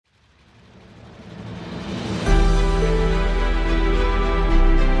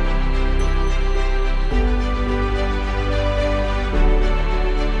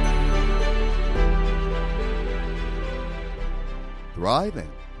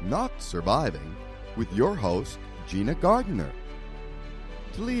Thriving, Not Surviving, with your host, Gina Gardner.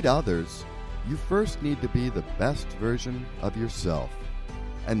 To lead others, you first need to be the best version of yourself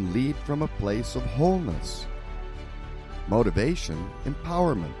and lead from a place of wholeness. Motivation,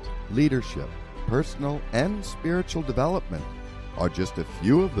 empowerment, leadership, personal and spiritual development are just a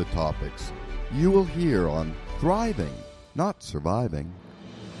few of the topics you will hear on Thriving, Not Surviving.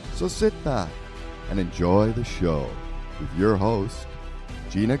 So sit back and enjoy the show with your host,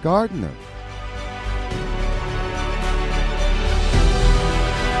 Gina Gardner.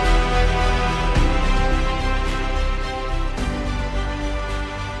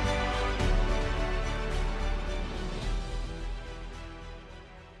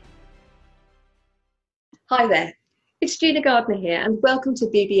 Hi there, it's Gina Gardner here and welcome to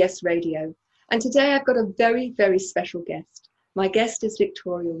BBS Radio. And today I've got a very, very special guest. My guest is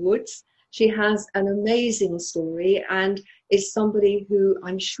Victoria Woods. She has an amazing story and is somebody who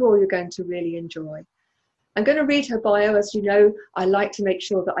I'm sure you're going to really enjoy. I'm going to read her bio. As you know, I like to make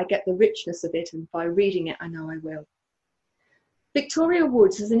sure that I get the richness of it, and by reading it, I know I will. Victoria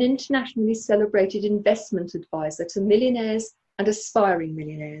Woods is an internationally celebrated investment advisor to millionaires and aspiring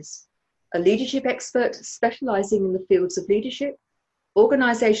millionaires. A leadership expert specializing in the fields of leadership,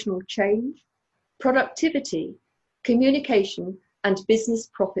 organizational change, productivity, communication, and business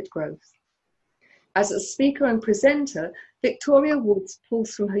profit growth. As a speaker and presenter, Victoria Woods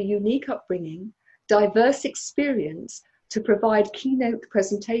pulls from her unique upbringing, diverse experience to provide keynote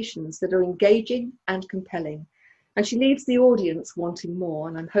presentations that are engaging and compelling. And she leaves the audience wanting more,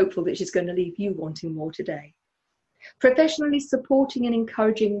 and I'm hopeful that she's going to leave you wanting more today. Professionally supporting and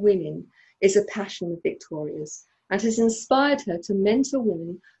encouraging women is a passion of Victoria's and has inspired her to mentor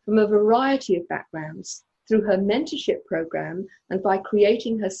women from a variety of backgrounds through her mentorship program and by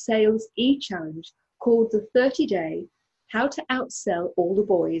creating her sales e-challenge called the 30-day How to Outsell All the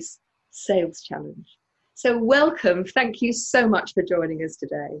Boys Sales Challenge. So welcome. Thank you so much for joining us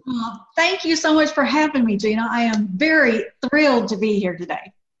today. Oh, thank you so much for having me, Gina. I am very thrilled to be here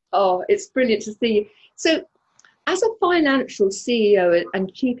today. Oh, it's brilliant to see you. So as a financial CEO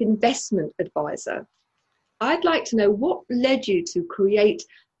and chief investment advisor, I'd like to know what led you to create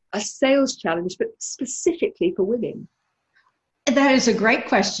a sales challenge, but specifically for women. That is a great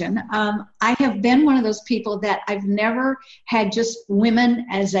question. I have been one of those people that I've never had just women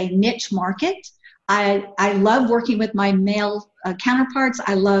as a niche market. I love working with my male counterparts.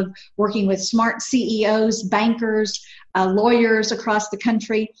 I love working with smart CEOs, bankers, lawyers across the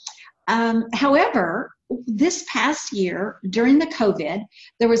country. However, this past year during the COVID,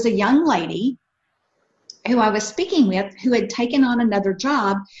 there was a young lady who I was speaking with who had taken on another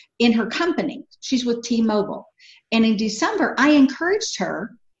job in her company. She's with T-Mobile. And in December, I encouraged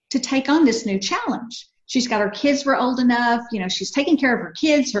her to take on this new challenge. She's got her kids were old enough, she's taking care of her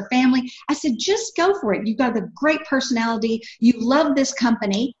kids, her family. I said, just go for it. You've got a great personality. You love this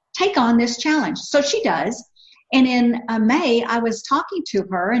company. Take on this challenge. So she does. And in May, I was talking to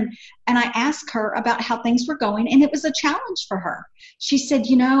her and I asked her about how things were going, and it was a challenge for her. She said,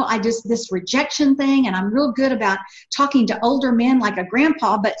 this rejection thing, and I'm real good about talking to older men like a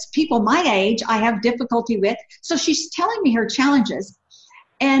grandpa, but people my age I have difficulty with. So she's telling me her challenges.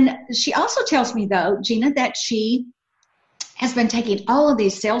 And she also tells me, though, Gina, that she has been taking all of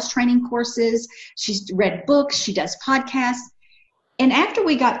these sales training courses. She's read books. She does podcasts. And after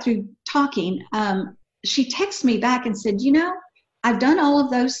we got through talking, she texted me back and said, I've done all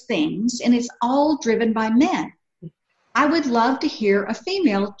of those things, and it's all driven by men. I would love to hear a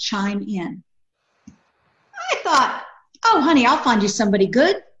female chime in. I thought, oh, honey, I'll find you somebody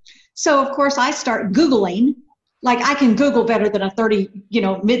good. So, of course, I start Googling. Like, I can Google better than a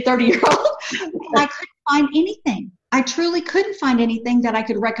mid-30-year-old. And I couldn't find anything. I truly couldn't find anything that I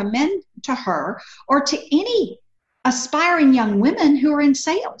could recommend to her or to any aspiring young women who are in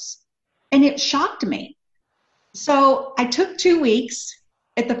sales. And it shocked me. So I took 2 weeks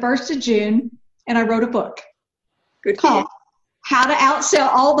at the 1st of June, and I wrote a book called How to Outsell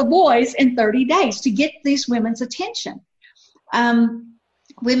All the Boys in 30 Days to get these women's attention.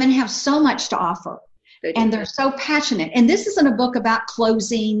 Women have so much to offer, and they're so passionate. And this isn't a book about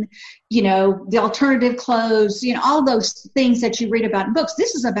closing, the alternative close, all those things that you read about in books.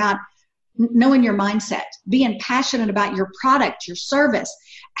 This is about knowing your mindset, being passionate about your product, your service,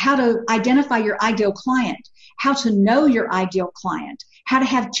 how to identify your ideal client, how to know your ideal client, how to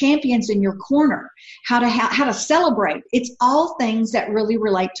have champions in your corner, how to celebrate. It's all things that really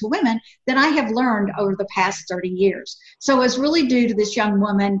relate to women that I have learned over the past 30 years. So it was really due to this young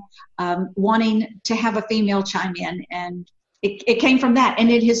woman wanting to have a female chime in, and it came from that.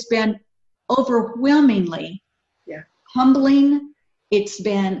 And it has been overwhelmingly humbling It's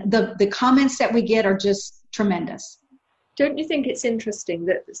been, the comments that we get are just tremendous. Don't you think it's interesting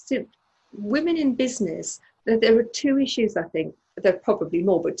that women in business, that there are two issues, I think, there are probably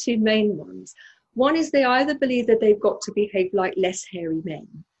more, but two main ones. One is they either believe that they've got to behave like less hairy men.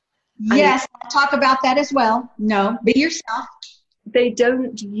 Yes, I'll talk about that as well. No, be yourself. They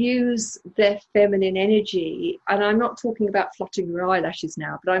don't use their feminine energy, and I'm not talking about fluttering your eyelashes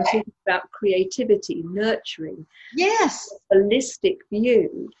now, but I'm talking about creativity, nurturing, yes, holistic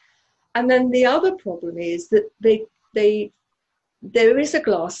view. And then the other problem is that there is a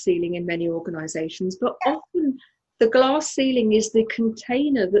glass ceiling in many organizations, but often the glass ceiling is the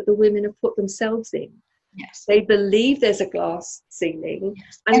container that the women have put themselves in. Yes. They believe there's a glass ceiling.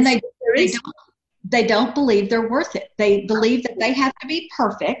 Yes. And they don't believe they're worth it. They believe that they have to be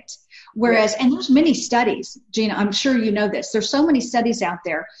perfect. Whereas, and there's many studies, Gina, I'm sure you know this. There's so many studies out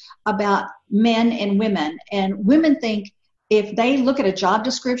there about men and women think if they look at a job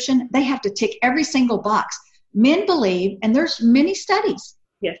description, they have to tick every single box. Men believe, and there's many studies.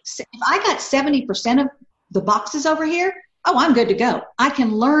 Yes. If I got 70% of the boxes over here, oh, I'm good to go. I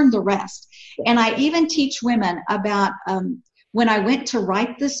can learn the rest. And I even teach women about when I went to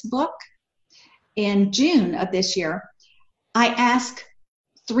write this book in June of this year, I asked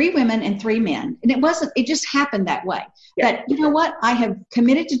 3 women and 3 men. And it just happened that way. Yeah. That, you know what, I have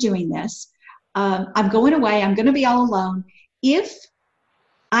committed to doing this. I'm going away. I'm going to be all alone. If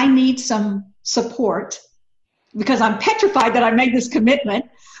I need some support, because I'm petrified that I made this commitment,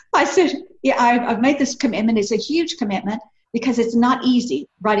 I said, yeah, I've made this commitment. It's a huge commitment because it's not easy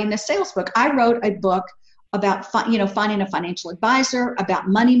writing a sales book. I wrote a book about, finding a financial advisor, about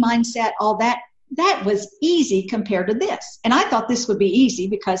money mindset, all that. That was easy compared to this. And I thought this would be easy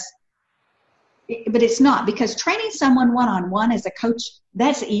but it's not, because training someone one-on-one as a coach,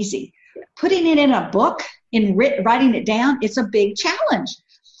 that's easy. Putting it in a book and writing it down, it's a big challenge.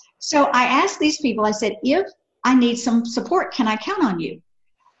 So I asked these people, I said, if I need some support, can I count on you?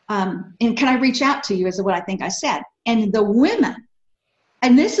 And can I reach out to you, is what I think I said. And the women,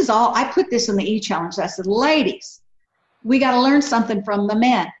 and this is all, I put this in the e-challenge. I said, ladies, we got to learn something from the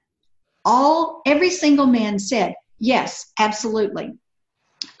men. Every single man said, yes, absolutely.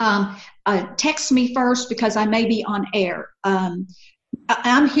 Text me first because I may be on air.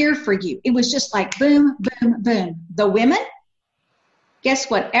 I'm here for you. It was just like boom, boom, boom. The women, guess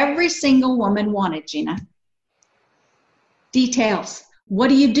what? Every single woman wanted, Gina. Details.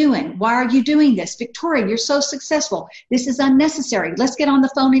 What are you doing? Why are you doing this? Victoria, you're so successful. This is unnecessary. Let's get on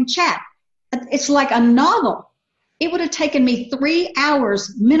the phone and chat. It's like a novel. It would have taken me 3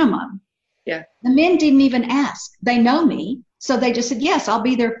 hours minimum. Yeah. The men didn't even ask. They know me. So they just said, yes, I'll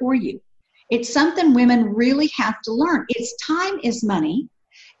be there for you. It's something women really have to learn. It's time is money.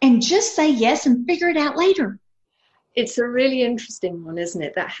 And just say yes and figure it out later. It's a really interesting one, isn't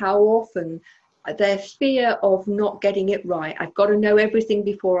it? That how often their fear of not getting it right, I've got to know everything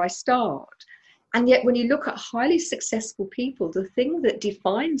before I start. And yet when you look at highly successful people, the thing that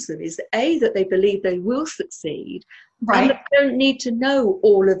defines them is that they believe they will succeed. Right. And they don't need to know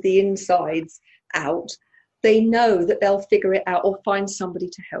all of the insides out. They know that they'll figure it out or find somebody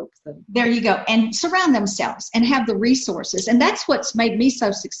to help them. There you go. And surround themselves and have the resources. And that's what's made me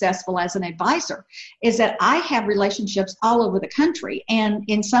so successful as an advisor, is that I have relationships all over the country and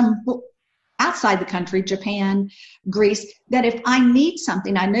in some outside the country, Japan, Greece, that if I need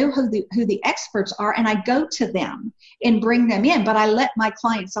something, I know who the experts are, and I go to them and bring them in. But I let my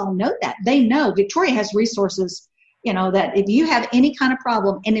clients all know that. They know Victoria has resources, that if you have any kind of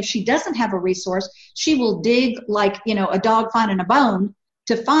problem, and if she doesn't have a resource, she will dig like, a dog finding a bone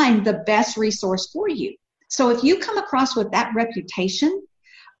to find the best resource for you. So if you come across with that reputation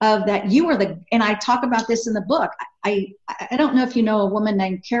of that you are and I talk about this in the book, I don't know if you know a woman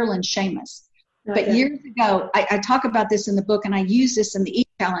named Carolyn Shamus. But years ago, I talk about this in the book, and I use this in the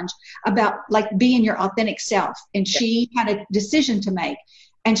e-challenge about like being your authentic self. And she had a decision to make,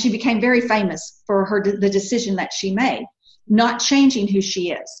 and she became very famous for the decision that she made, not changing who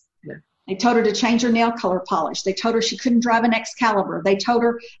she is. Yeah. They told her to change her nail color polish. They told her she couldn't drive an Excalibur. They told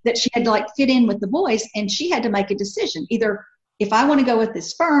her that she had to fit in with the boys, and she had to make a decision. Either if I want to go with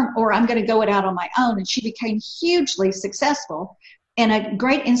this firm or I'm going to go it out on my own. And she became hugely successful and a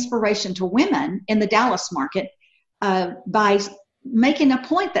great inspiration to women in the Dallas market by making a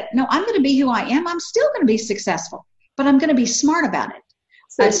point that, no, I'm going to be who I am. I'm still going to be successful, but I'm going to be smart about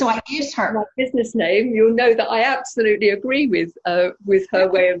it. So I used her. My business name, you'll know that I absolutely agree with her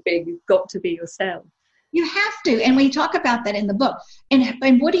way of being. You've got to be yourself. You have to. And we talk about that in the book.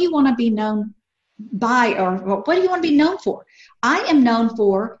 And what do you want to be known by, or what do you want to be known for? I am known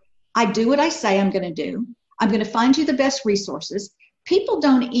for, I do what I say I'm going to do. I'm going to find you the best resources. people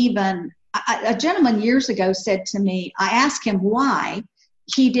don't even, a gentleman years ago said to me, I asked him why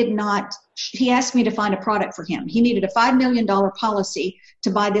he asked me to find a product for him. He needed a $5 million policy to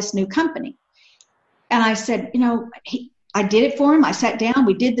buy this new company. And I said, I did it for him. I sat down,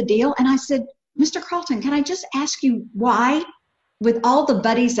 we did the deal. And I said, Mr. Carlton, can I just ask you why, with all the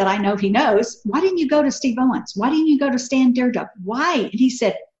buddies that I know he knows, why didn't you go to Steve Owens? Why didn't you go to Stan Dareduk? Why? And he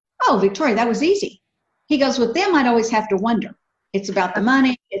said, oh, Victoria, that was easy. He goes, with them, I'd always have to wonder. It's about the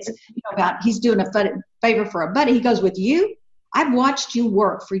money. It's about he's doing a favor for a buddy. He goes, with you, I've watched you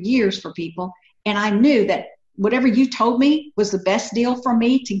work for years for people, and I knew that whatever you told me was the best deal for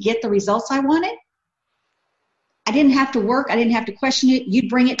me to get the results I wanted. I didn't have to work. I didn't have to question it. You'd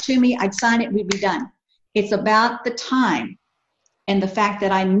bring it to me. I'd sign it. We'd be done. It's about the time and the fact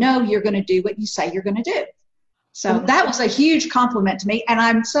that I know you're going to do what you say you're going to do. So that was a huge compliment to me, and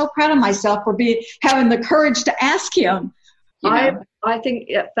I'm so proud of myself for having the courage to ask him. I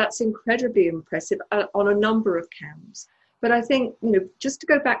think that's incredibly impressive on a number of counts. But I think, just to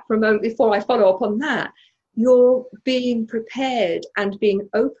go back for a moment before I follow up on that, you're being prepared and being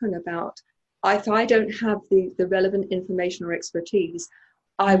open about, if I don't have the relevant information or expertise,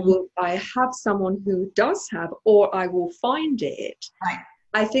 I have someone who does have, or I will find it. Right.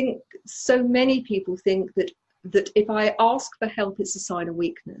 I think so many people think that if I ask for help, it's a sign of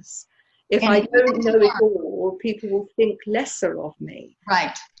weakness. If I don't know it all, people will think lesser of me.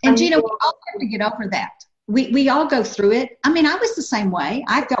 Right. And Gina, we all have to get over that. We all go through it. I mean, I was the same way.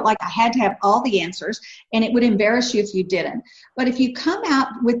 I felt like I had to have all the answers, and it would embarrass you if you didn't. But if you come out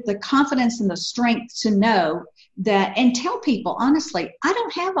with the confidence and the strength to know that, and tell people, honestly, I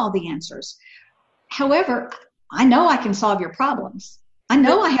don't have all the answers. However, I know I can solve your problems. I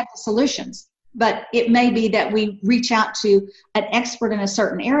know I have the solutions. But it may be that we reach out to an expert in a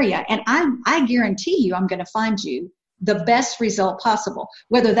certain area, and I guarantee you I'm going to find you the best result possible,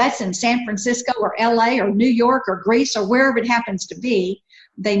 whether that's in San Francisco or LA or New York or Greece or wherever it happens to be.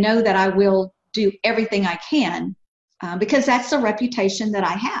 They know that I will do everything I can because that's the reputation that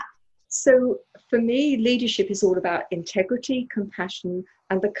I have. So for me, leadership is all about integrity, compassion,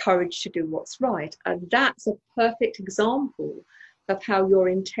 and the courage to do what's right. And that's a perfect example of how your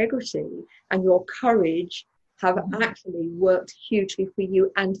integrity and your courage have actually worked hugely for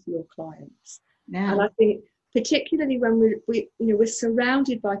you and for your clients. Yeah. And I think particularly when we're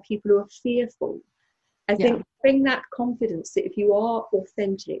surrounded by people who are fearful, I think bring that confidence that if you are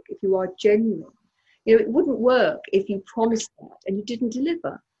authentic, if you are genuine, it wouldn't work if you promised that and you didn't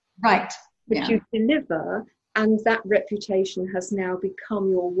deliver. Right. But you deliver, and that reputation has now become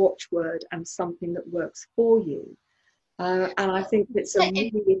your watchword and something that works for you. And I think it's a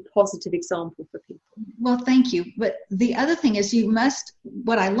really positive example for people. Well, thank you. But the other thing is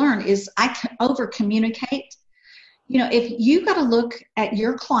what I learned is I can over communicate. If you got to look at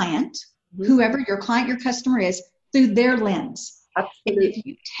your client, whoever your client, your customer is, through their lens. Absolutely. And if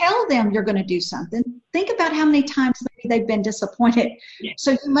you tell them you're going to do something, think about how many times maybe they've been disappointed. Yes.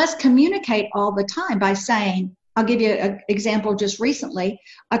 So you must communicate all the time by saying, I'll give you an example. Just recently,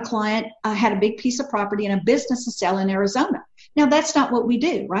 a client had a big piece of property and a business to sell in Arizona. Now, that's not what we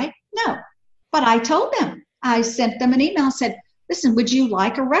do, right? No. But I told them, I sent them an email and said, listen, would you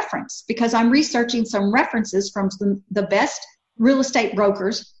like a reference? Because I'm researching some references from the best real estate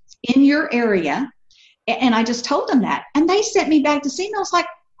brokers in your area. And I just told them that. And they sent me back this email. I was like,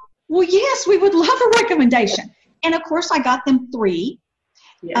 well, yes, we would love a recommendation. And of course, I got them 3.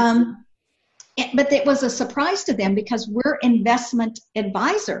 Yes. But it was a surprise to them because we're investment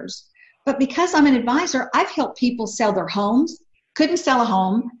advisors. But because I'm an advisor, I've helped people sell their homes. Couldn't sell a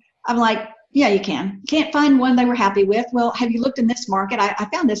home. I'm like, yeah, you can. Can't find one they were happy with. Well, have you looked in this market? I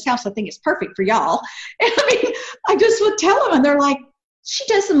found this house. I think it's perfect for y'all. And I just would tell them, and they're like, she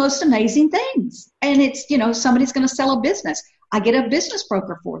does the most amazing things. And it's, somebody's going to sell a business. I get a business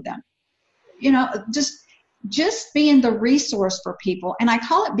broker for them. Just being the resource for people. And I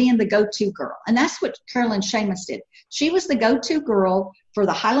call it being the go-to girl. And that's what Carolyn Shamus did. She was the go-to girl for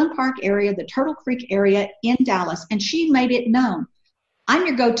the Highland Park area, the Turtle Creek area in Dallas. And she made it known. I'm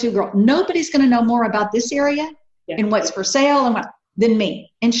your go-to girl. Nobody's going to know more about this area and what's for sale than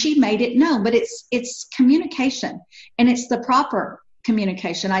me. And she made it known. But it's communication. And it's the proper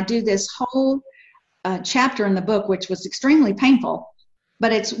communication. I do this whole chapter in the book, which was extremely painful,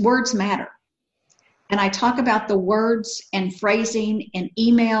 but it's words matter. And I talk about the words and phrasing and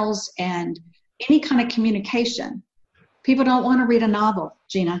emails and any kind of communication. People don't want to read a novel,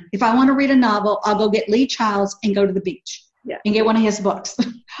 Gina. If I want to read a novel, I'll go get Lee Childs and go to the beach and get one of his books.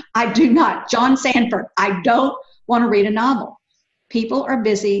 I do not. John Sanford. I don't want to read a novel. People are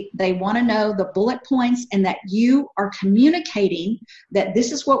busy. They want to know the bullet points and that you are communicating that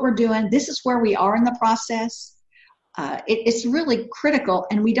this is what we're doing. This is where we are in the process. It's really critical,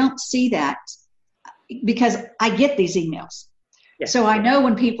 and we don't see that because I get these emails. Yes. So I know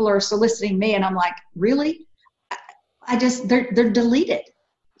when people are soliciting me and I'm like, really? They're deleted.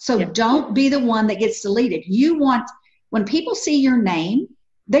 So don't be the one that gets deleted. When people see your name,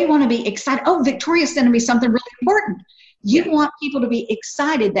 they want to be excited. Oh, Victoria's sending me something really important. You want people to be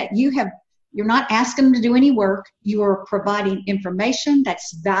excited that you're not asking them to do any work. You are providing information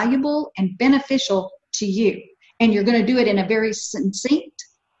that's valuable and beneficial to you. And you're going to do it in a very succinct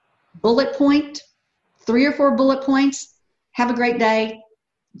bullet point, 3 or 4 bullet points. Have a great day.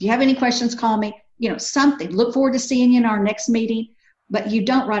 If you have any questions, call me. Something. Look forward to seeing you in our next meeting. But you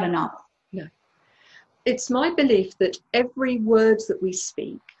don't write a novel. No. It's my belief that every word that we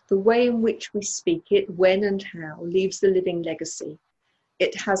speak, the way in which we speak it, when and how, leaves a living legacy.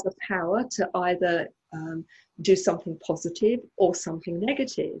 It has the power to either do something positive or something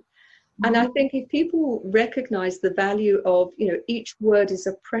negative. And I think if people recognize the value of, each word is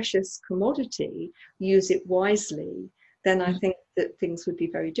a precious commodity, use it wisely, then I think that things would be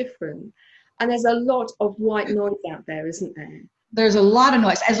very different. And there's a lot of white noise out there, isn't there? There's a lot of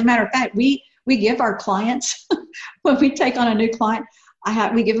noise. As a matter of fact, we give our clients, when we take on a new client,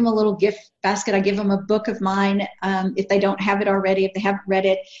 we give them a little gift basket. I give them a book of mine if they don't have it already, if they haven't read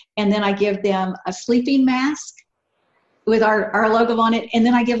it. And then I give them a sleeping mask with our logo on it. And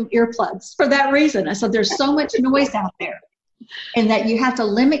then I give them earplugs for that reason. I said, there's so much noise out there, and that you have to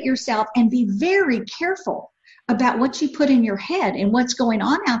limit yourself and be very careful about what you put in your head and what's going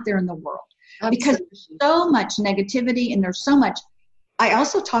on out there in the world. Absolutely. Because there's so much negativity and there's so much. I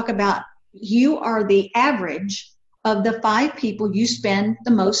also talk about you are the average of the 5 people you spend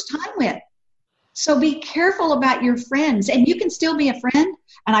the most time with. So be careful about your friends, and you can still be a friend.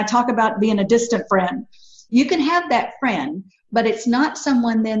 And I talk about being a distant friend. You can have that friend, but it's not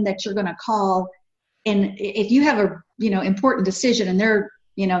someone then that you're going to call. And if you have a, important decision and they're,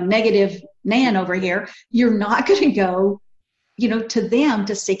 negative Nan over here, you're not going to go, to them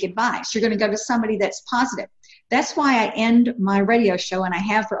to seek advice. You're going to go to somebody that's positive. That's why I end my radio show, and I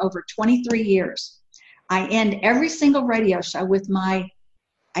have for over 23 years. I end every single radio show with I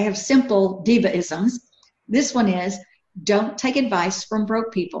have simple diva-isms. This one is, don't take advice from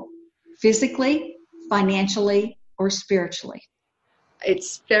broke people, physically, financially, or spiritually.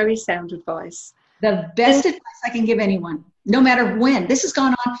 It's very sound advice. The best advice I can give anyone, no matter when. This has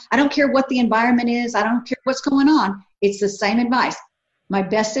gone on. I don't care what the environment is. I don't care what's going on. It's the same advice. My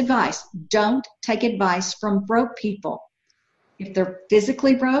best advice, don't take advice from broke people. If they're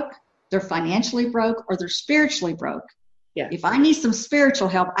physically broke, they're financially broke, or they're spiritually broke. Yeah. If I need some spiritual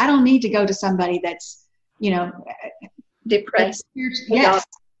help, I don't need to go to somebody that's, depressed. Yes.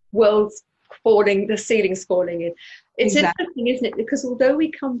 World's falling, the ceiling's falling in. It's exactly. Interesting, isn't it? Because although we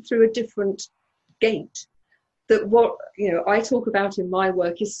come through a different gate, that what I talk about in my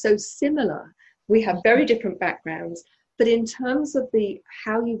work is so similar. We have very different backgrounds, but in terms of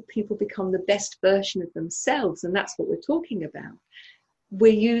how people become the best version of themselves, and that's what we're talking about,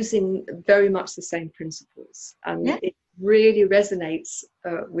 we're using very much the same principles. And it really resonates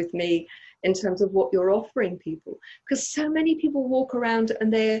with me in terms of what you're offering people, because so many people walk around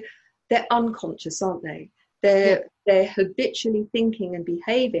and they're unconscious, aren't they? They're habitually thinking and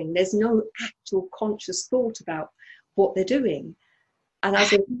behaving. There's no actual conscious thought about what they're doing. And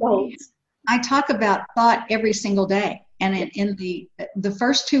as a result, I talk about thought every single day. And in the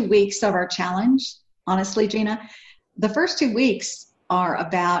first 2 weeks of our challenge, honestly, Gina, the first 2 weeks are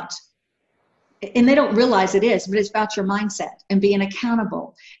about, and they don't realize it is, but it's about your mindset and being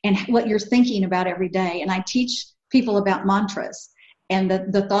accountable and what you're thinking about every day. And I teach people about mantras and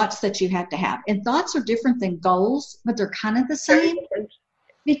the thoughts that you have to have. And thoughts are different than goals, but they're kind of the same.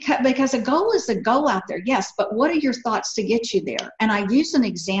 Because a goal is a goal out there, yes, but what are your thoughts to get you there? And I use an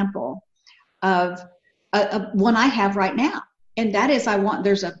example of one I have right now. And that is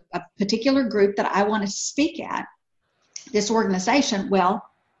there's a particular group that I want to speak at, this organization. Well,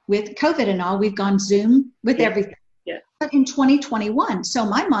 with COVID and all, we've gone Zoom with everything. Yeah. But in 2021, so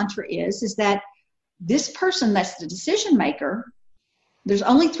my mantra is that this person that's the decision maker, there's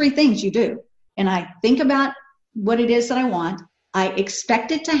only 3 things you do. And I think about what it is that I want. I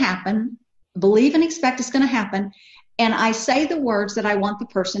expect it to happen, believe and expect it's going to happen. And I say the words that I want the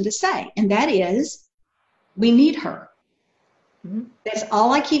person to say. And that is, we need her. Mm-hmm. That's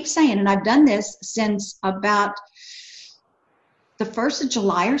all I keep saying. And I've done this since about the 1st of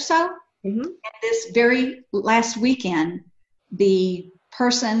July or so. Mm-hmm. And this very last weekend, the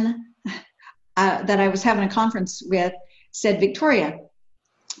person that I was having a conference with said, Victoria,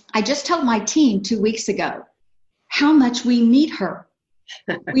 I just told my team 2 weeks ago how much we need her.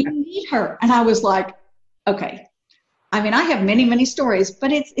 We need her. And I was like, okay. I mean, I have many, many stories,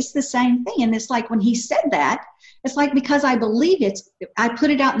 but it's the same thing. And it's like when he said that, it's like because I believe I put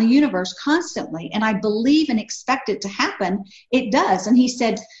it out in the universe constantly, and I believe and expect it to happen, it does. And he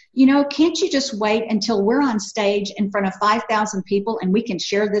said, can't you just wait until we're on stage in front of 5,000 people and we can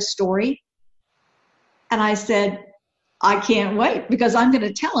share this story? And I said, I can't wait, because I'm going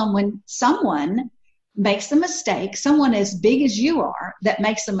to tell them when someone makes a mistake, someone as big as you are that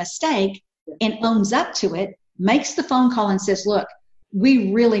makes a mistake and owns up to it, makes the phone call and says, look,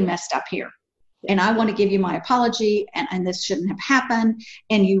 we really messed up here. And I want to give you my apology, and this shouldn't have happened.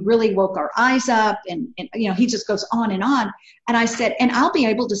 And you really woke our eyes up. And he just goes on. And I said, and I'll be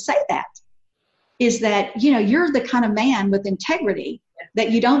able to say that, is that, you're the kind of man with integrity that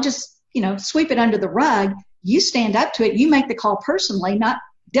you don't just, sweep it under the rug. You stand up to it. You make the call personally, not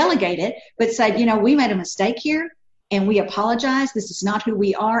delegate it, but say, we made a mistake here and we apologize. This is not who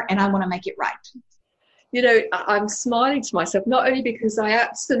we are. And I want to make it right. I'm smiling to myself, not only because I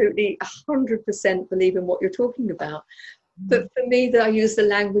absolutely 100% believe in what you're talking about, but for me, that I use the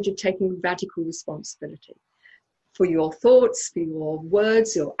language of taking radical responsibility for your thoughts, for your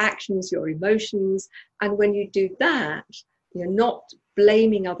words, your actions, your emotions. And when you do that, you're not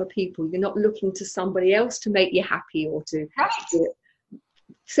blaming other people. You're not looking to somebody else to make you happy or to do it.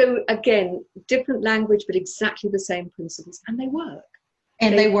 So again, different language, but exactly the same principles, and they work.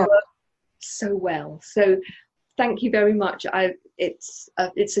 And they work so well. So thank you very much. It's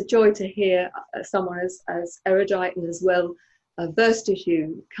a joy to hear someone as erudite and as well versed as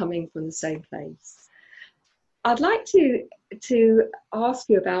you coming from the same place. I'd like to ask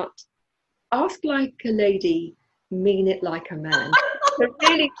you about ask like a lady, mean it like a man. A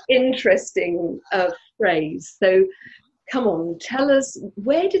really interesting phrase. So come on, tell us,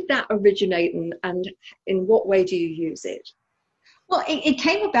 where did that originate, and in what way do you use it? Well, it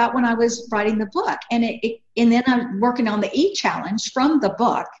came about when I was writing the book, and then I'm working on the E-Challenge from the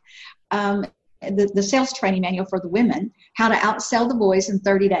book, the sales training manual for the women, how to outsell the boys in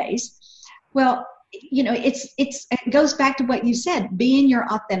 30 days. Well, it goes back to what you said, being your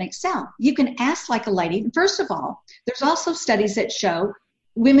authentic self. You can ask like a lady. First of all, there's also studies that show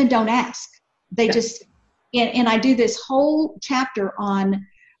women don't ask. They just, and I do this whole chapter on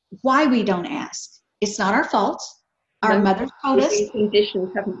why we don't ask. It's not our fault. Our mothers told us. We've been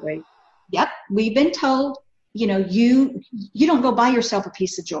conditioned, haven't we? Yep. We've been told, you don't go buy yourself a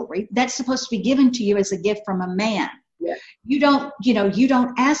piece of jewelry. That's supposed to be given to you as a gift from a man. Yeah. You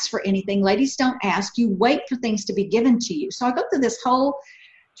don't ask for anything. Ladies don't ask. You wait for things to be given to you. So I go through this whole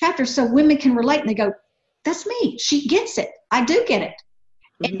chapter so women can relate, and they go, that's me. She gets it. I do get it.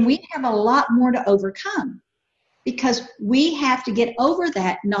 Mm-hmm. And we have a lot more to overcome, because we have to get over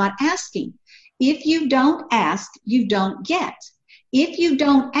that not asking. If you don't ask, you don't get. If you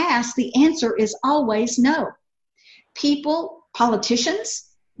don't ask, the answer is always no. Politicians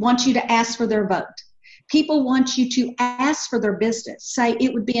want you to ask for their vote. People want you to ask for their business. Say,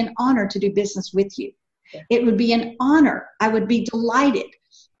 it would be an honor to do business with you. It would be an honor. I would be delighted.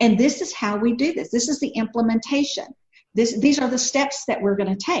 And this is how we do this. This is the implementation. These are the steps that we're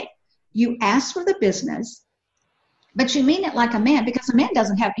going to take. You ask for the business, but you mean it like a man, because a man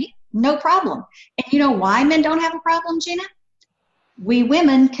doesn't have no problem. And you know why men don't have a problem, Gina? We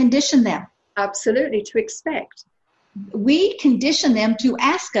women condition them. Absolutely, to expect. We condition them to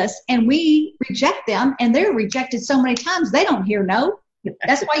ask us, and we reject them, and they're rejected so many times they don't hear no.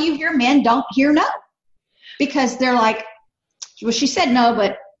 That's why you hear men don't hear no, because they're like, well, she said no,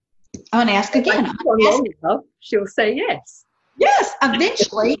 but I'm going to ask again. Long enough, she'll say yes. Yes,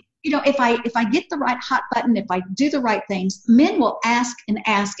 eventually. If I get the right hot button, if I do the right things, men will ask and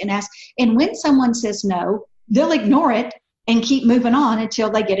ask and ask. And when someone says no, they'll ignore it and keep moving on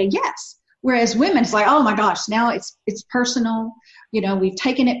until they get a yes. Whereas women, it's like, oh my gosh, now it's personal. We've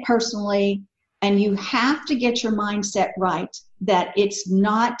taken it personally. And you have to get your mindset right that it's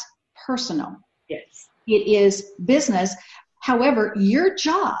not personal. Yes. It is business. However, your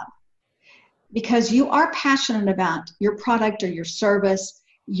job, because you are passionate about your product or your service,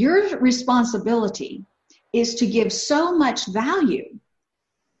 your responsibility is to give so much value,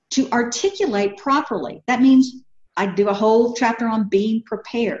 to articulate properly. That means I do a whole chapter on being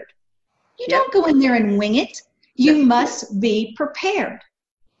prepared. You don't go in there and wing it. You must be prepared.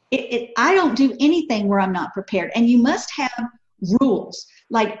 I don't do anything where I'm not prepared. And you must have rules.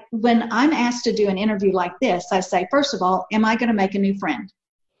 Like when I'm asked to do an interview like this, I say, first of all, am I going to make a new friend?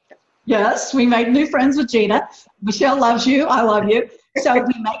 Yes, we made new friends with Gina. Michelle loves you. I love you. So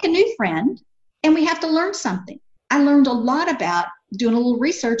we make a new friend, and we have to learn something. I learned a lot about doing a little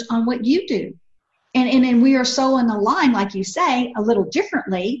research on what you do. And we are so in the line, like you say, a little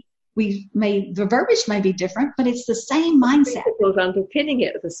differently. The verbiage may be different, but it's the same mindset. Principles underpinning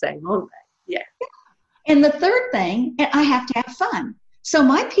it are the same, aren't they? Yeah. And the third thing, I have to have fun. So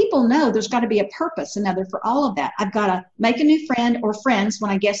my people know there's got to be a purpose, another for all of that. I've got to make a new friend or friends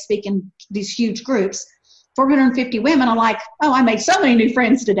when I guest speak in these huge groups. 450 women, I'm like, oh, I made so many new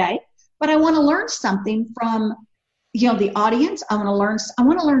friends today. But I want to learn something from, the audience. I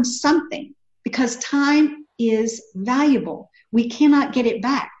want to learn something, because time is valuable. We cannot get it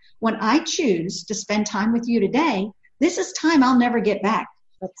back. When I choose to spend time with you today, this is time I'll never get back.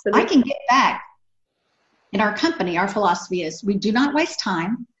 Absolutely. I can get back. In our company, our philosophy is we do not waste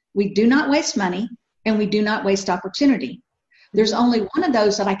time, we do not waste money, and we do not waste opportunity. There's only one of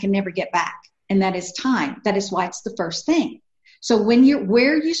those that I can never get back, and that is time. That is why it's the first thing. So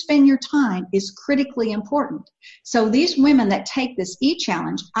where you spend your time is critically important. So these women that take this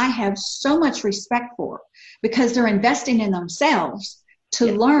e-challenge, I have so much respect for, because they're investing in themselves to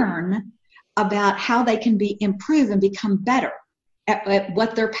learn about how they can improve and become better at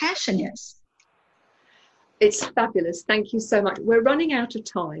what their passion is. It's fabulous. Thank you so much. We're running out of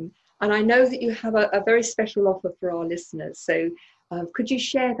time, and I know that you have a very special offer for our listeners. So could you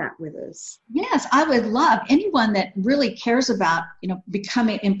share that with us? Yes, I would love anyone that really cares about,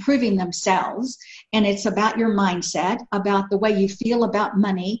 improving themselves. And it's about your mindset, about the way you feel about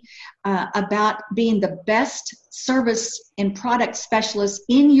money, about being the best service and product specialist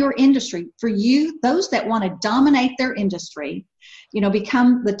in your industry. For you, those that want to dominate their industry,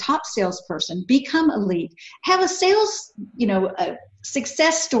 become the top salesperson, become a lead, have a sales, a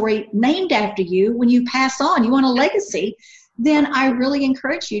success story named after you when you pass on, you want a legacy, then I really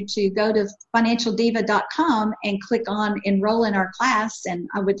encourage you to go to financialdiva.com and click on enroll in our class. And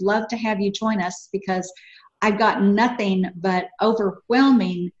I would love to have you join us, because I've got nothing but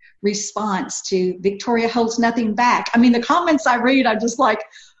overwhelming response to Victoria holds nothing back. I mean, the comments I read, I'm just like,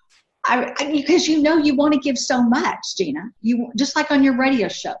 because you want to give so much, Gina. You just like on your radio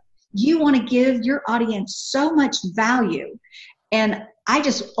show, you want to give your audience so much value, and I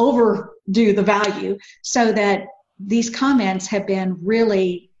just overdo the value so that these comments have been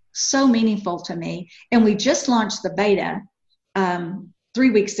really so meaningful to me. And we just launched the beta 3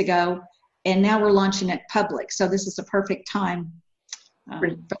 weeks ago, and now we're launching it public. So this is a perfect time for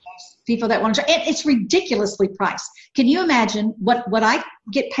those people that want to try. And it's ridiculously priced. Can you imagine what I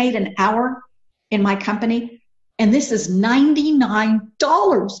get paid an hour in my company? And this is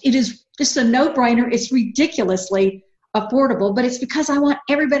 $99. It is just a no-brainer. It's ridiculously affordable, but it's because I want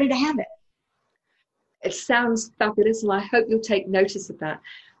everybody to have it. It sounds fabulous, and I hope you'll take notice of that.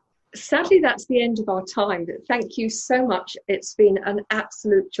 Sadly, that's the end of our time, but thank you so much. It's been an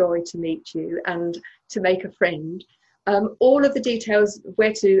absolute joy to meet you and to make a friend. All of the details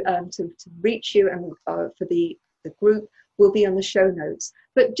where to reach you and for the group will be on the show notes.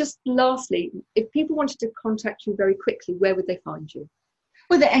 But just lastly, if people wanted to contact you very quickly, where would they find you?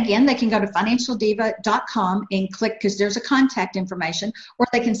 Well, again, they can go to financialdiva.com and click, because there's a contact information, or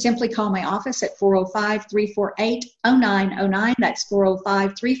they can simply call my office at 405-348-0909. That's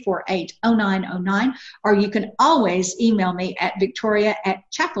 405-348-0909. Or you can always email me at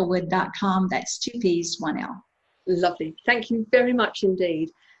victoria@chapelwood.com. That's 2 P's, 1 L. Lovely. Thank you very much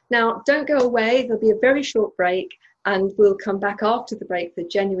indeed. Now, don't go away. There'll be a very short break, and we'll come back after the break for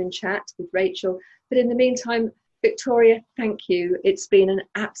genuine chat with Rachel. But in the meantime, Victoria, thank you. It's been an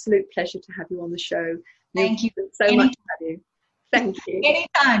absolute pleasure to have you on the show. Thank you so much to have you. Thank you.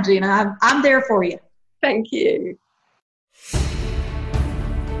 Anytime, Gina. I'm there for you. Thank you.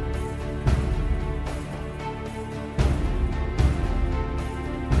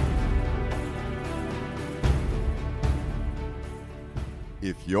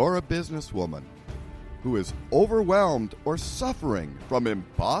 If you're a businesswoman who is overwhelmed or suffering from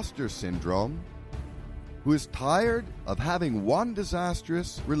imposter syndrome, who is tired of having one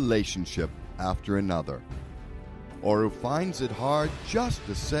disastrous relationship after another, or who finds it hard just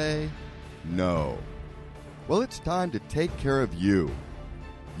to say no, well, it's time to take care of you.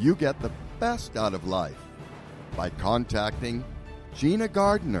 You get the best out of life by contacting Gina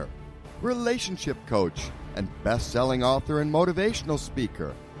Gardner, relationship coach and best-selling author and motivational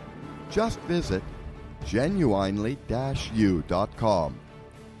speaker. Just visit genuinely-u.com,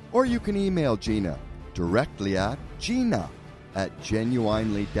 or you can email Gina directly at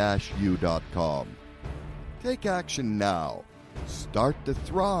gina@genuinely-u.com. Take action now. Start to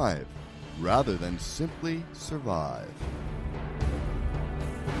thrive rather than simply survive.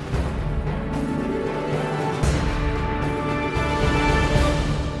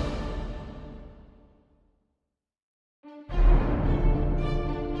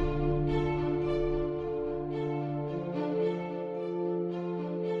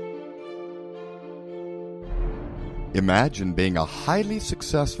 Imagine being a highly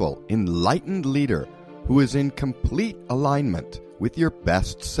successful, enlightened leader who is in complete alignment with your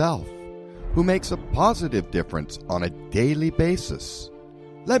best self, who makes a positive difference on a daily basis.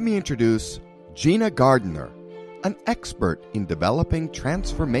 Let me introduce Gina Gardner, an expert in developing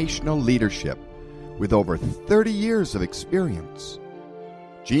transformational leadership with over 30 years of experience.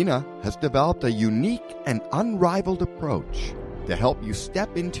 Gina has developed a unique and unrivaled approach to help you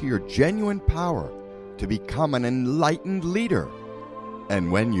step into your genuine power to become an enlightened leader.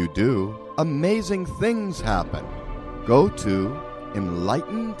 And when you do, amazing things happen. Go to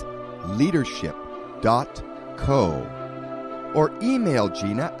enlightenedleadership.co or email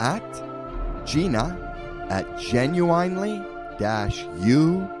Gina at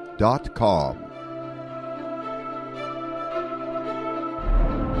gina@genuinely-u.com.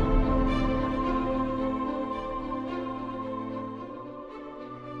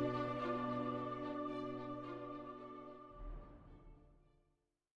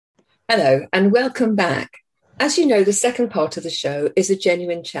 Hello and welcome back. As you know, the second part of the show is a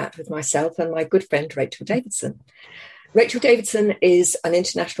genuine chat with myself and my good friend Rachel Davidson. Rachel Davidson is an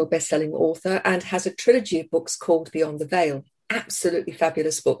international best-selling author and has a trilogy of books called Beyond the Veil. Absolutely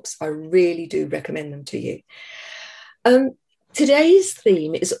fabulous books. I really do recommend them to you. Today's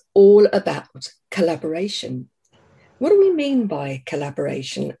theme is all about collaboration. What do we mean by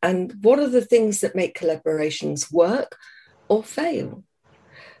collaboration, and what are the things that make collaborations work or fail?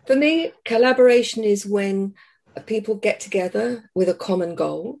 For me, collaboration is when people get together with a common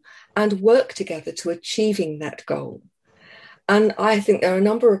goal and work together to achieving that goal. And I think there are a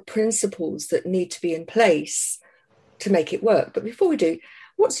number of principles that need to be in place to make it work. But before we do,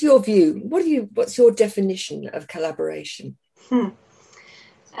 what's your view? What's your definition of collaboration?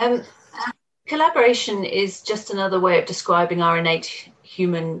 Collaboration is just another way of describing our innate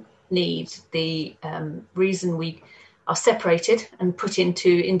human need. The reason we are separated and put into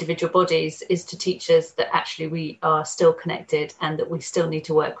individual bodies is to teach us that actually we are still connected and that we still need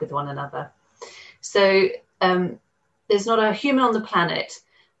to work with one another. So there's not a human on the planet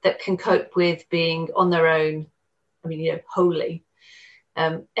that can cope with being on their own, wholly.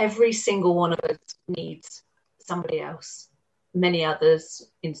 Every single one of us needs somebody else. Many others,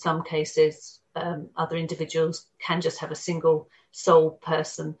 in some cases, other individuals can just have a single soul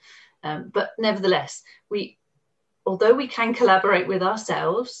person. But nevertheless, although we can collaborate with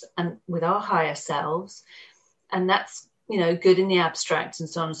ourselves and with our higher selves, and that's, good in the abstract and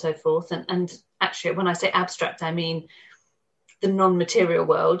so on and so forth. And actually, when I say abstract, I mean the non-material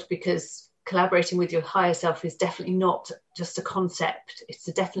world, because collaborating with your higher self is definitely not just a concept. It's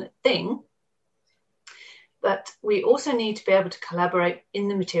a definite thing. But we also need to be able to collaborate in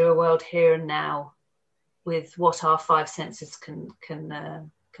the material world here and now with what our five senses can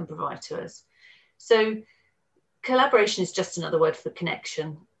provide to us. So collaboration is just another word for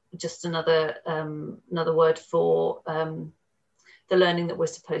connection, just another word for the learning that we're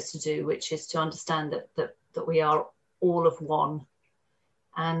supposed to do, which is to understand that we are all of one.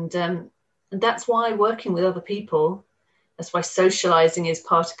 And that's why working with other people, that's why socializing is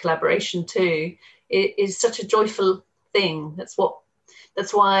part of collaboration too, it is such a joyful thing. That's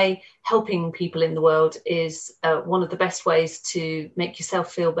why helping people in the world is one of the best ways to make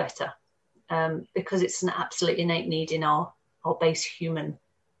yourself feel better. Because it's an absolute innate need in our base human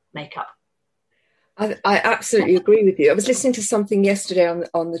makeup. I absolutely agree with you. I was listening to something yesterday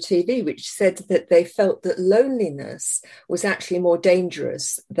on the TV which said that they felt that loneliness was actually more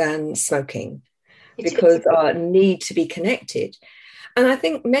dangerous than smoking because our need to be connected. And I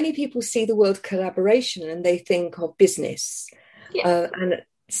think many people see the word collaboration and they think of business. Yeah. And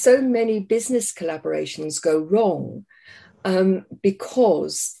so many business collaborations go wrong.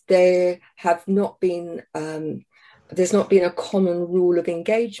 Because there have not been, there's not been a common rule of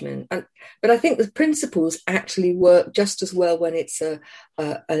engagement. But I think the principles actually work just as well when it's an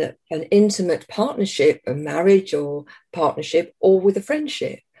intimate partnership, a marriage or partnership, or with a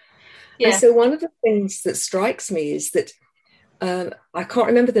friendship. Yeah. And so one of the things that strikes me is that I can't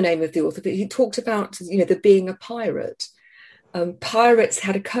remember the name of the author, but he talked about, the being a pirate. Pirates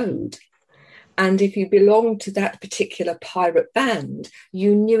had a code. And if you belonged to that particular pirate band,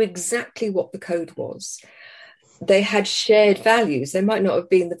 you knew exactly what the code was. They had shared values. They might not have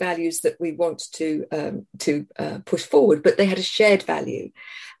been the values that we want to push forward, but they had a shared value.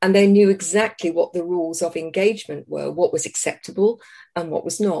 And they knew exactly what the rules of engagement were, what was acceptable and what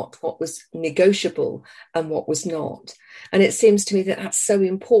was not, what was negotiable and what was not. And it seems to me that that's so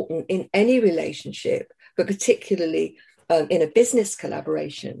important in any relationship, but particularly in a business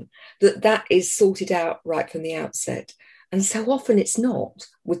collaboration, that is sorted out right from the outset. And so often it's not,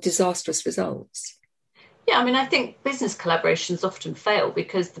 with disastrous results. Yeah, I mean, I think business collaborations often fail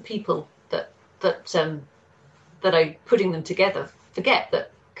because the people that are putting them together forget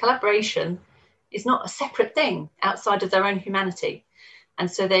that collaboration is not a separate thing outside of their own humanity. And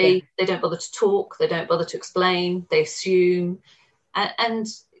so they don't bother to talk, they don't bother to explain, they assume. And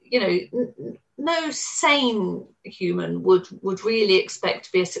you know, no sane human would really expect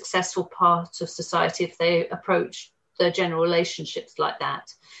to be a successful part of society if they approach their general relationships like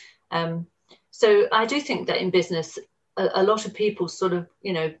that. So I do think that in business, a lot of people sort of,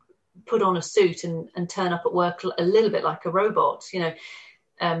 you know, put on a suit and turn up at work a little bit like a robot. You know,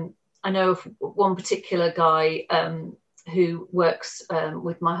 I know of one particular guy who works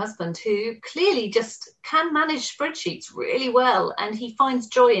with my husband, who clearly just can manage spreadsheets really well, and he finds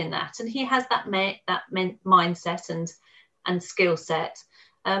joy in that, and he has that mindset and skill set,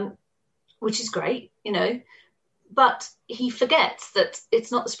 which is great, you know. But he forgets that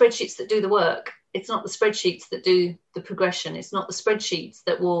it's not the spreadsheets that do the work. It's not the spreadsheets that do the progression. It's not the spreadsheets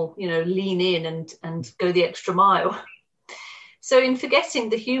that will, you know, lean in and go the extra mile. So in forgetting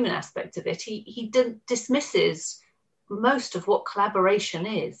the human aspect of it, he dismisses most of what collaboration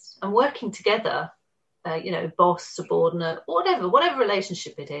is, and working together, you know, boss, subordinate, whatever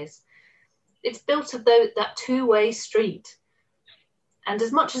relationship it is, it's built of that two-way street. And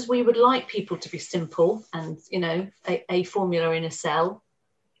as much as we would like people to be simple and, you know, a formula in a cell,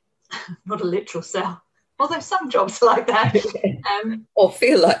 not a literal cell, although some jobs are like that, or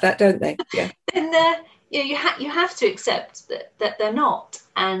feel like that, don't they? Yeah. Then you have to accept that they're not,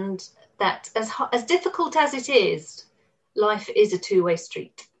 and that as difficult as it is, life is a two-way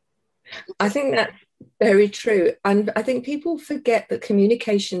street. I think that's very true. And I think people forget that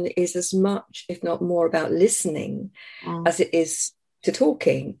communication is as much, if not more, about listening as it is to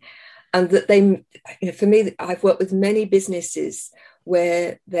talking. And that they, you know, for me, I've worked with many businesses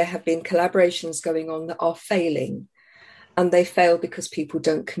where there have been collaborations going on that are failing, and they fail because people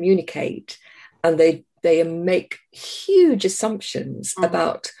don't communicate, and they make huge assumptions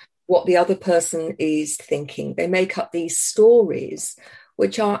about what the other person is thinking. They make up these stories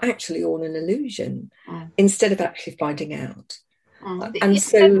which are actually all an illusion instead of actually finding out. And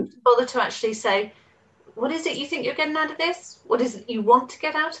so bother to actually say, what is it you think you're getting out of this? What is it you want to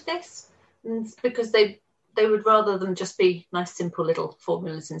get out of this? And because they would rather them just be nice, simple little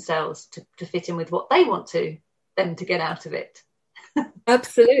formulas in cells to fit in with what they want them to get out of it.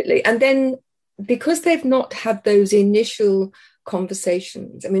 Absolutely. And then because they've not had those initial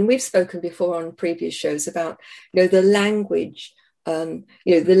conversations, I mean, we've spoken before on previous shows about, you know, the language, you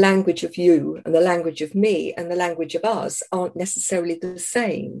know, the language of you and the language of me and the language of us aren't necessarily the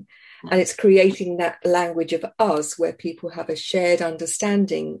same. And it's creating that language of us where people have a shared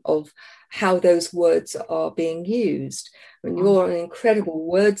understanding of how those words are being used. And you're an incredible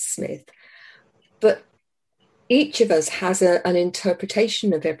wordsmith, but each of us has an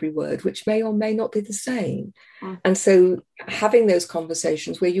interpretation of every word, which may or may not be the same. And so having those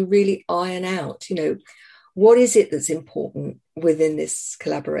conversations where you really iron out, you know, what is it that's important within this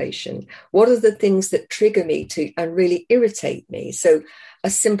collaboration? What are the things that trigger me and really irritate me? So a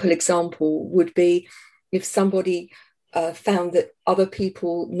simple example would be if somebody found that other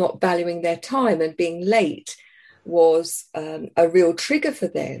people not valuing their time and being late was a real trigger for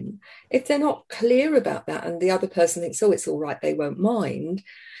them. If they're not clear about that and the other person thinks, oh, it's all right, they won't mind,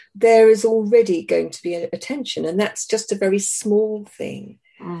 there is already going to be a tension, and that's just a very small thing.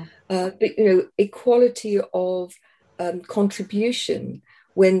 But, you know, equality of contribution,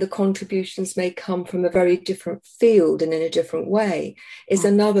 when the contributions may come from a very different field and in a different way, is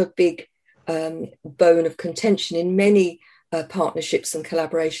another big bone of contention in many partnerships and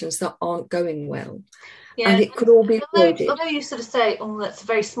collaborations that aren't going well. Yeah, and it could all be avoided. Although you sort of say, oh, that's a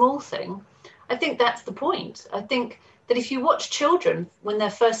very small thing, I think that's the point. I think that if you watch children when they're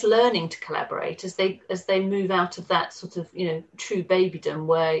first learning to collaborate, as they move out of that sort of, you know, true babydom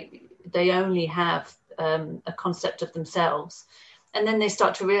where they only have a concept of themselves, and then they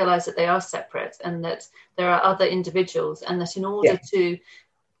start to realize that they are separate and that there are other individuals, and that in order to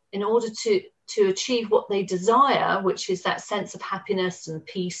achieve what they desire, which is that sense of happiness and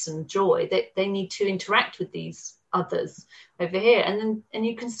peace and joy, they need to interact with these others over here. And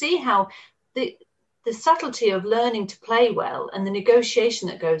you can see how the subtlety of learning to play well and the negotiation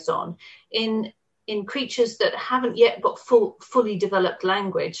that goes on in creatures that haven't yet got fully developed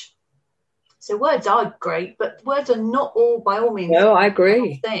language. So words are great, but words are not all, by all means. No, I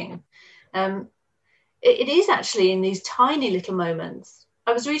agree. Thing. It is actually in these tiny little moments.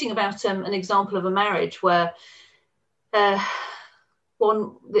 I was reading about an example of a marriage where a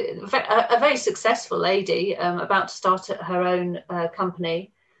very successful lady about to start her own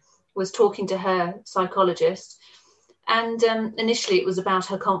company was talking to her psychologist. And initially it was about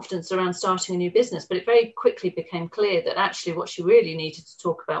her confidence around starting a new business, but it very quickly became clear that actually what she really needed to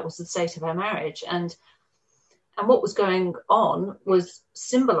talk about was the state of her marriage. And what was going on was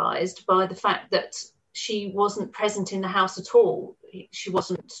symbolized by the fact that she wasn't present in the house at all. She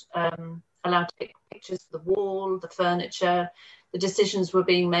wasn't allowed to take pictures of the wall, the furniture. The decisions were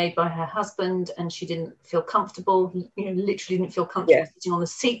being made by her husband, and she didn't feel comfortable. He, literally didn't feel comfortable sitting on the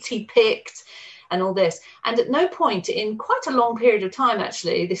seats he picked and all this. And at no point in quite a long period of time,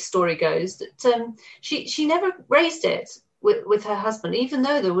 actually, this story goes, that she never raised it with her husband, even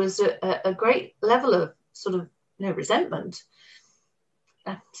though there was a great level of sort of resentment,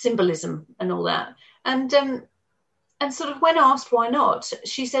 symbolism and all that. And sort of when asked why not,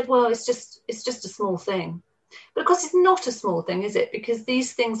 she said, well, it's just a small thing. But of course, it's not a small thing, is it? Because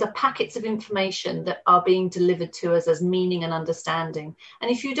these things are packets of information that are being delivered to us as meaning and understanding. And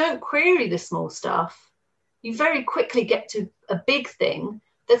if you don't query the small stuff, you very quickly get to a big thing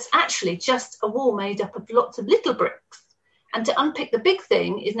that's actually just a wall made up of lots of little bricks. And to unpick the big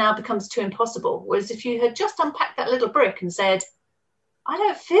thing now becomes too impossible. Whereas if you had just unpacked that little brick and said, I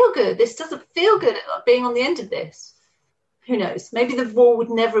don't feel good, this doesn't feel good being on the end of this. Who knows? Maybe the wall would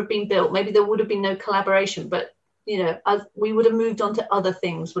never have been built. Maybe there would have been no collaboration, but, we would have moved on to other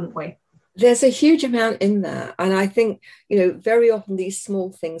things, wouldn't we? There's a huge amount in that. And I think, very often these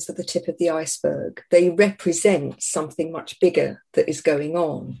small things are the tip of the iceberg. They represent something much bigger that is going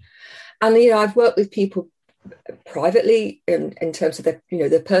on. And, I've worked with people privately in terms of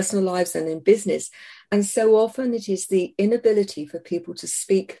their personal lives and in business. And so often it is the inability for people to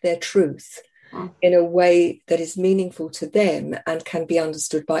speak their truth in a way that is meaningful to them and can be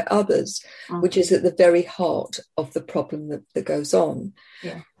understood by others, which is at the very heart of the problem that goes on.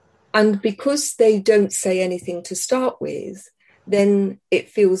 Yeah. And because they don't say anything to start with, then it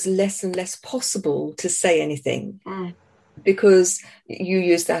feels less and less possible to say anything. Because you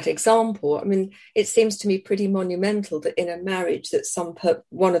use that example. I mean, it seems to me pretty monumental that in a marriage that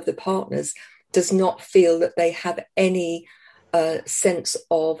one of the partners does not feel that they have any sense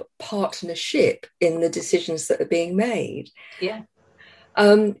of partnership in the decisions that are being made. Yeah.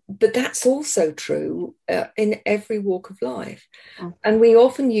 But that's also true in every walk of life. And we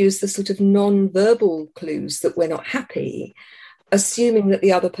often use the sort of non-verbal clues that we're not happy, assuming that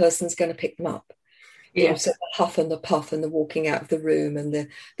the other person's going to pick them up. So the huff and the puff and the walking out of the room and the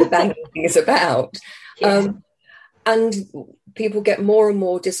banging is about. And people get more and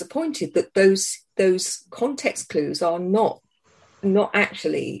more disappointed that those context clues are not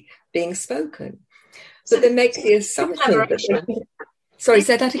actually being spoken. But they make the assumption that sorry,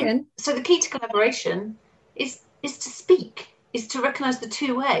 say that again. So the key to collaboration is to speak, is to recognise the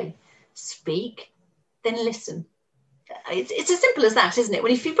two-way. Speak, then listen. It's as simple as that, isn't it?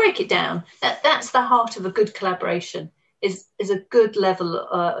 When if you break it down, that's the heart of a good collaboration, is a good level,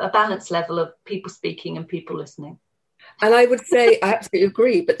 a balanced level of people speaking and people listening. And I would say I absolutely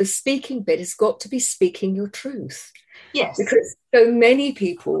agree, but the speaking bit has got to be speaking your truth. Yes. Because so many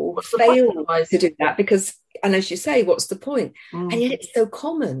people fail to do that because, and as you say, what's the point? And yet it's so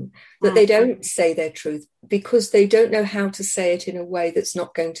common that they don't say their truth because they don't know how to say it in a way that's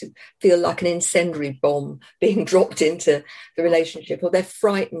not going to feel like an incendiary bomb being dropped into the relationship, or they're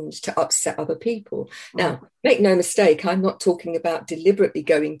frightened to upset other people. Now, make no mistake, I'm not talking about deliberately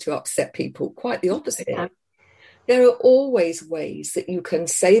going to upset people, quite the opposite. There are always ways that you can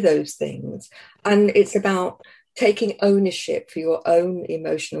say those things, and it's about taking ownership for your own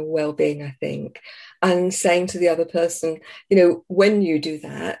emotional well-being, I think, and saying to the other person, when you do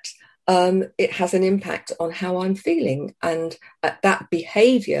that, it has an impact on how I'm feeling, and that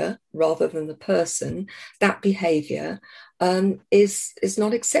behaviour, rather than the person, that behaviour is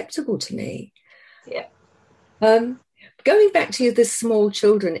not acceptable to me. Yeah. Going back to the small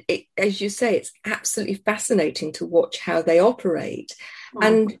children, as you say, it's absolutely fascinating to watch how they operate.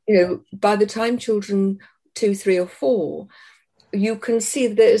 And, by the time children 2, 3 or 4, you can see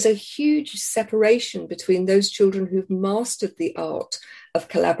there's a huge separation between those children who've mastered the art of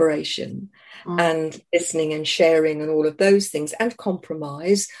collaboration and listening and sharing and all of those things, and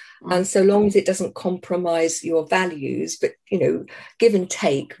compromise. And so long as it doesn't compromise your values, but, give and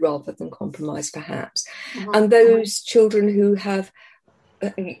take rather than compromise, perhaps. And those children who have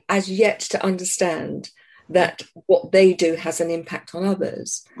as yet to understand that what they do has an impact on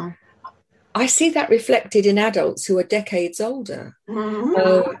others. I see that reflected in adults who are decades older.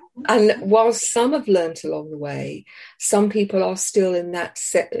 And while some have learnt along the way, some people are still in that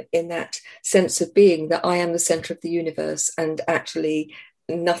sense of being that I am the centre of the universe and actually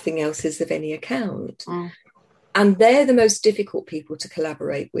nothing else is of any account. And they're the most difficult people to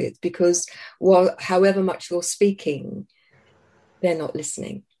collaborate with, because however much you're speaking, they're not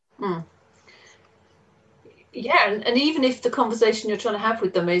listening. Yeah, and even if the conversation you're trying to have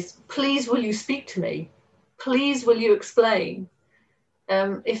with them is, please will you speak to me? Please will you explain?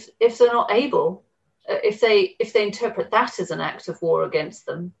 If they're not able, if they interpret that as an act of war against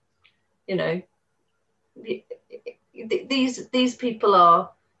them, you know, these people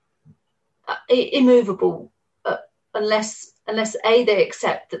are immovable unless A, they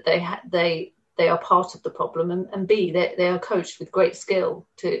accept that they are part of the problem, and B, they are coached with great skill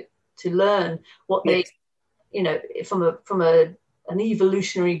to learn what they, you know, from an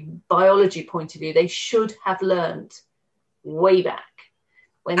evolutionary biology point of view, they should have learned way back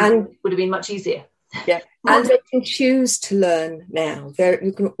when it would have been much easier. Yeah, and they can choose to learn now.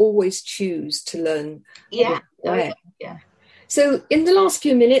 You can always choose to learn. Yeah. So in the last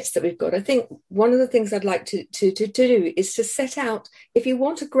few minutes that we've got, I think one of the things I'd like to do is to set out, if you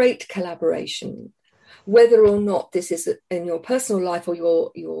want a great collaboration, whether or not this is in your personal life or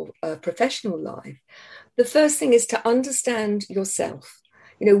your professional life, the first thing is to understand yourself.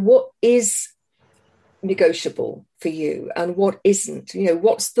 You know, what is negotiable for you and what isn't? You know,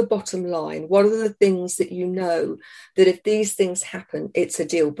 what's the bottom line? What are the things that you know that if these things happen, it's a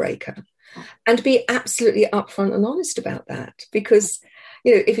deal breaker? And be absolutely upfront and honest about that. Because,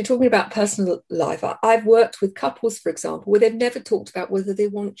 you know, if you're talking about personal life, I've worked with couples, for example, where they've never talked about whether they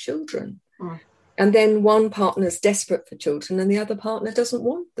want children. And then one partner's desperate for children and the other partner doesn't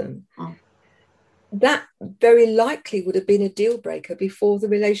want them. That very likely would have been a deal breaker before the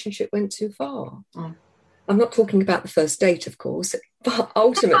relationship went too far. I'm not talking about the first date, of course, but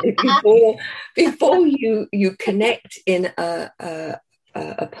ultimately before you connect in a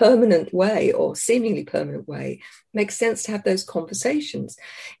permanent way or seemingly permanent way, it makes sense to have those conversations.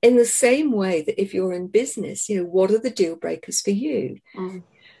 In the same way that if you're in business, you know, what are the deal breakers for you?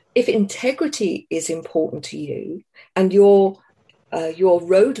 If integrity is important to you and your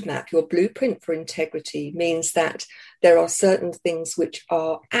roadmap, your blueprint for integrity means that there are certain things which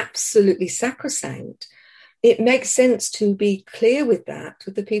are absolutely sacrosanct, it makes sense to be clear with that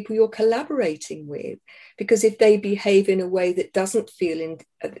with the people you're collaborating with, because if they behave in a way that doesn't feel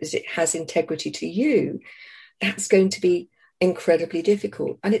as it has integrity to you, that's going to be incredibly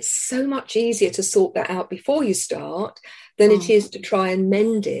difficult. And it's so much easier to sort that out before you start than it is to try and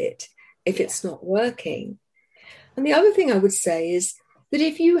mend it if it's not working. And the other thing I would say is that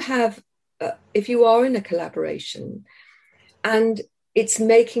if you are in a collaboration and it's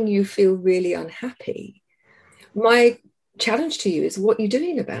making you feel really unhappy, my challenge to you is, what are you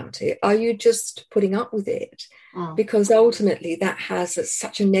doing about it? Are you just putting up with it? Because ultimately that has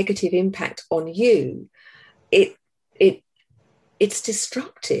such a negative impact on you. It's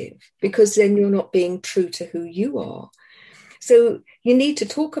destructive, because then you're not being true to who you are. So you need to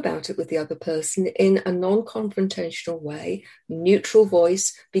talk about it with the other person in a non-confrontational way, neutral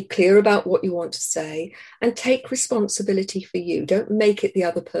voice, be clear about what you want to say, and take responsibility for you. Don't make it the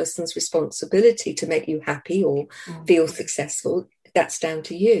other person's responsibility to make you happy or feel successful. That's down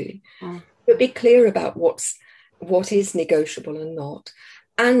to you. But be clear about what is negotiable and not.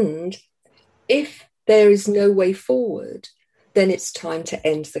 And if there is no way forward, then it's time to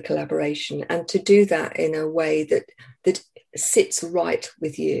end the collaboration, and to do that in a way that sits right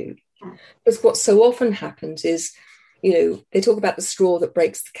with you. Because what so often happens is, you know, they talk about the straw that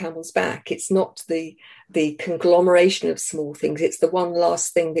breaks the camel's back. It's not the conglomeration of small things. It's the one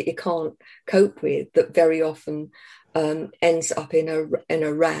last thing that you can't cope with that very often ends up in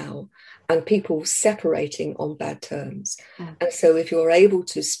a row and people separating on bad terms. And so if you're able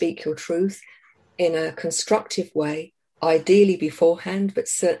to speak your truth in a constructive way, ideally beforehand, but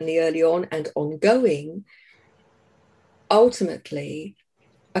certainly early on and ongoing, ultimately,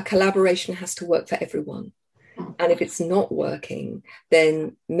 a collaboration has to work for everyone. And if it's not working,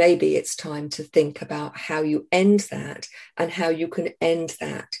 then maybe it's time to think about how you end that and how you can end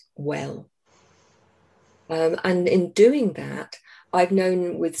that well. And in doing that, I've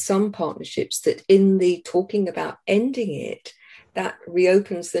known with some partnerships that in the talking about ending it, that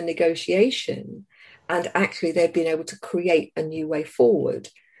reopens the negotiation, and actually they've been able to create a new way forward.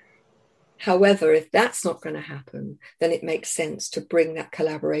 However, if that's not going to happen, then it makes sense to bring that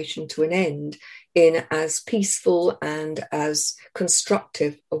collaboration to an end in as peaceful and as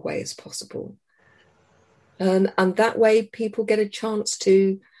constructive a way as possible. And that way people get a chance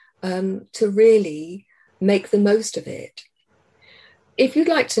to really make the most of it. If you'd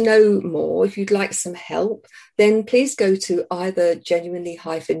like to know more, if you'd like some help, then please go to either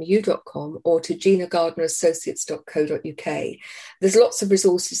genuinely-u.com or to ginagardnerassociates.co.uk. There's lots of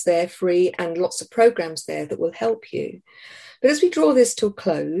resources there, free, and lots of programs there that will help you. But as we draw this to a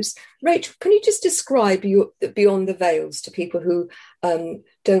close, Rachel, can you just describe Beyond the Veils to people who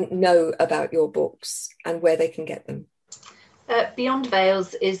don't know about your books and where they can get them? Beyond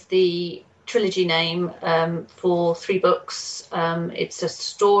Veils is the trilogy name for 3 books. It's a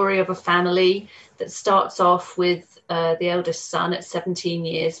story of a family that starts off with the eldest son at 17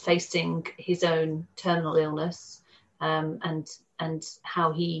 years facing his own terminal illness, and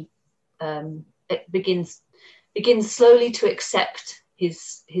how he begins slowly to accept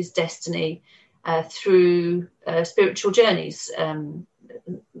his destiny through spiritual journeys,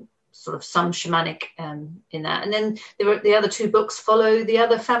 sort of some shamanic in that. And then the other 2 books follow the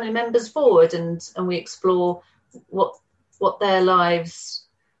other family members forward, and we explore what their lives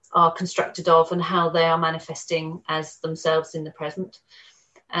are constructed of and how they are manifesting as themselves in the present.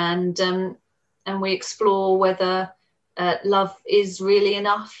 And we explore whether love is really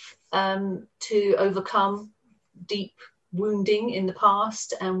enough to overcome deep wounding in the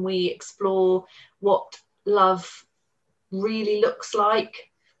past, and we explore what love really looks like.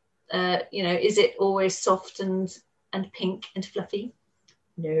 Is it always soft and pink and fluffy?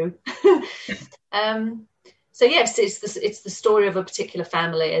 No. So yes, it's the story of a particular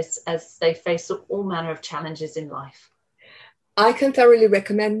family as they face all manner of challenges in life. I can thoroughly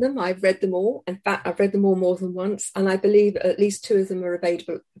recommend them. I've read them all. In fact, I've read them all more than once, and I believe at least 2 of them are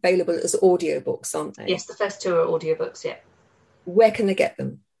available as audiobooks, aren't they? Yes, the first 2 are audiobooks, yeah. Where can they get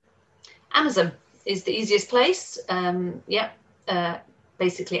them? Amazon is the easiest place.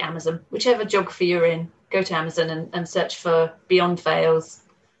 Basically Amazon. Whichever geography you're in, go to Amazon and search for Beyond Veils,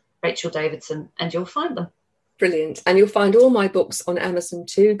 Rachel Davidson, and you'll find them. Brilliant. And you'll find all my books on Amazon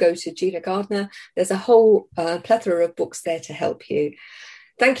too. Go to Gina Gardner. There's a whole plethora of books there to help you.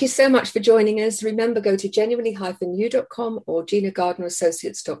 Thank you so much for joining us. Remember, go to genuinely-u.com or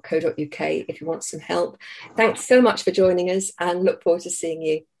ginagardnerassociates.co.uk if you want some help. Thanks so much for joining us, and look forward to seeing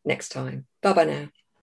you next time. Bye-bye now.